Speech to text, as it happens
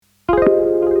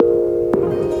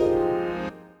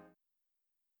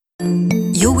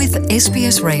You're with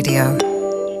SBS Radio.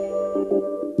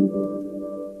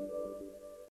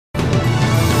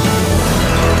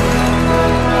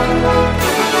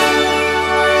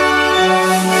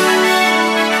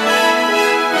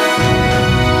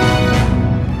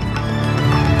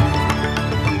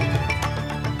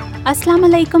 अस्सलाम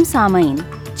वालेकुम सामीन,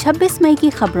 26 मई की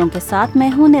खबरों के साथ मैं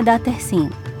हूं निदा तहसीन।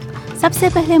 सबसे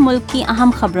पहले मुल्क की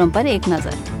अहम खबरों पर एक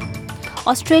नज़र।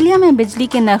 ऑस्ट्रेलिया में बिजली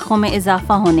के नरखों में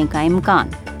इजाफा होने का इम्कान।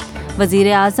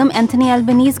 वज़ीर आज़म एंथनी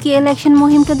अल्बनीज़ की इलेक्शन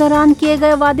मुहिम के दौरान किए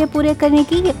गए वादे पूरे करने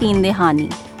की यकीन दहानी।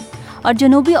 और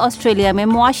जनूबी ऑस्ट्रेलिया में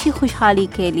मुआशी खुशहाली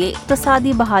के लिए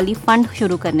इक़्तिसादी बहाली फ़ंड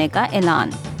शुरू करने का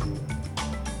ऐलान।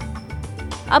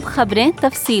 अब खबरें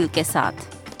तफसील के साथ।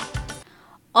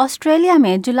 ऑस्ट्रेलिया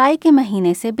में जुलाई के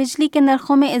महीने से बिजली के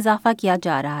नरखों में इजाफा किया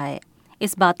जा रहा है।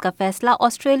 इस बात का फैसला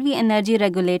ऑस्ट्रेलियाई एनर्जी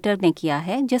रेगुलेटर ने किया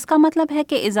है, जिसका मतलब है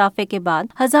कि इजाफे के बाद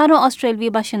हज़ारों ऑस्ट्रेलियाई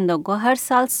बाशिंदों को हर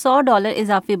साल $100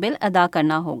 इजाफी बिल अदा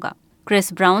करना होगा।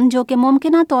 क्रिस ब्राउन, जो कि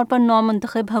मुमकिना तौर पर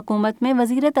नौमुंतखब हुकूमत में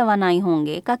वज़ीर तवानाई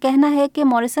होंगे, का कहना है कि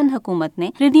मॉरिसन हुकूमत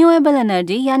ने रिन्यूएबल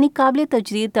एनर्जी यानी काबिल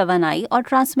तजदीद तवानाई और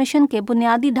ट्रांसमिशन के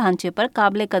बुनियादी ढांचे पर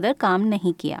काबिल कदर काम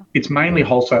नहीं किया। It's mainly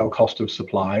wholesale cost of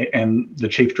supply, and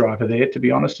the chief driver there, to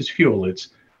be honest, is fuel.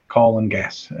 It's coal and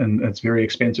gas, and it's very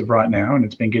expensive right now, and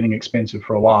it's been getting expensive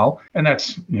for a while, and that's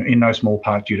in no small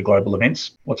part due to global events,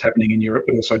 what's happening in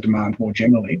Europe, but also demand more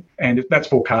generally, and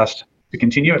that's forecast to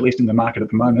continue, at least in the market at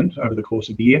the moment, over the course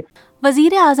of the year.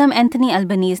 वज़ीर आज़म Anthony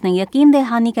Albanese ने यकीन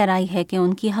दहानी कराई है कि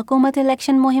उनकी हुकूमत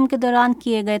election मुहिम के दौरान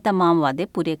किए गए तमाम वादे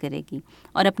पूरे करेगी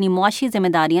और अपनी मुआशी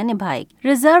जिम्मेदारियां निभाएगी।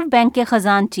 रिजर्व बैंक के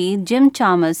खजानची जिम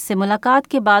चामर्स से मुलाकात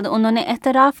के बाद उन्होंने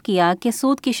एहतराफ किया कि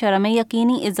सूद की शरह में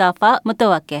यकीनी इजाफा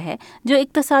मुतवक्के है, जो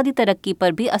इक़्तिसादी तरक्की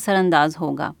पर भी असरअंदाज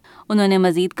होगा। उन्होंने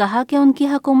मजीद कहा कि उनकी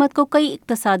हुकूमत को कई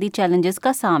इक़्तिसादी चैलेंजेस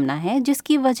का सामना है,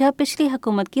 जिसकी वजह पिछली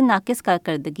हुकूमत की नाकिस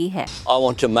कारकर्दगी है। I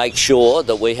want to make sure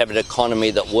that we have an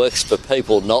economy that works for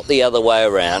people, not the other way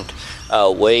around.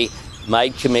 We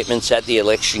made commitments at the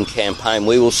election campaign.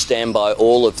 We will stand by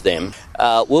all of them.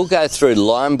 We'll go through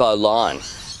line by line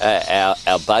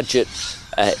our budget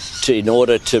in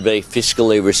order to be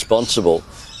fiscally responsible.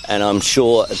 And I'm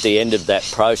sure at the end of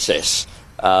that process,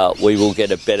 we will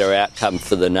get a better outcome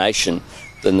for the nation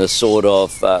than the sort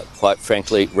of, quite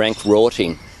frankly, rank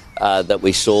rorting that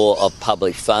we saw of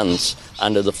public funds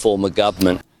under the former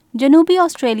government. जनूबी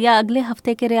Australia अगले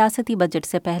हफ्ते के रियासती budget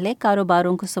से पहले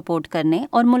कारोबारों को support करने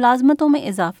और मुलाजमतों में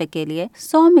इजाफे के लिए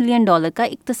 $100 मिलियन का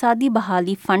इक़्तिसादी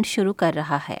बहाली फंड शुरू कर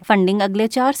रहा है। फंडिंग अगले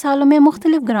 4 सालों में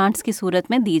मुख्तलिफ ग्रांट्स की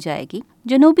सूरत में दी जाएगी।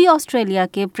 जनूबी ऑस्ट्रेलिया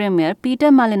के प्रीमियर पीटर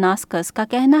मालिनास्कस का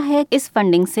कहना है इस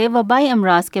फंडिंग से वबाई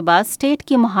अमराज के बाद स्टेट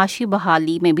की मुआशी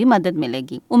बहाली में भी मदद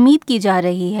मिलेगी। उम्मीद की जा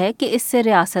रही है कि इससे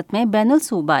रियासत में बैनुल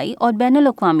सूबाई और बैनुल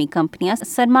अक़वामी कंपनियां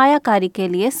सरमायाकारी के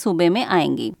लिए सूबे में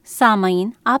आएंगी।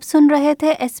 सामीन, आप सुन रहे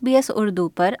थे SBS उर्दू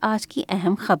पर आज की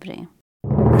अहम खबरें।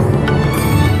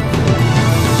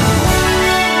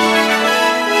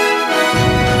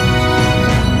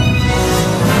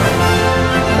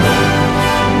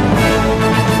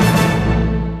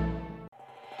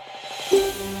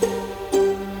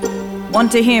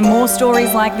 Want to hear more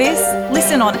stories like this?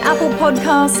 Listen on Apple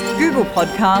Podcasts, Google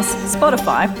Podcasts,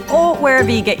 Spotify, or wherever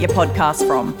you get your podcasts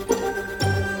from.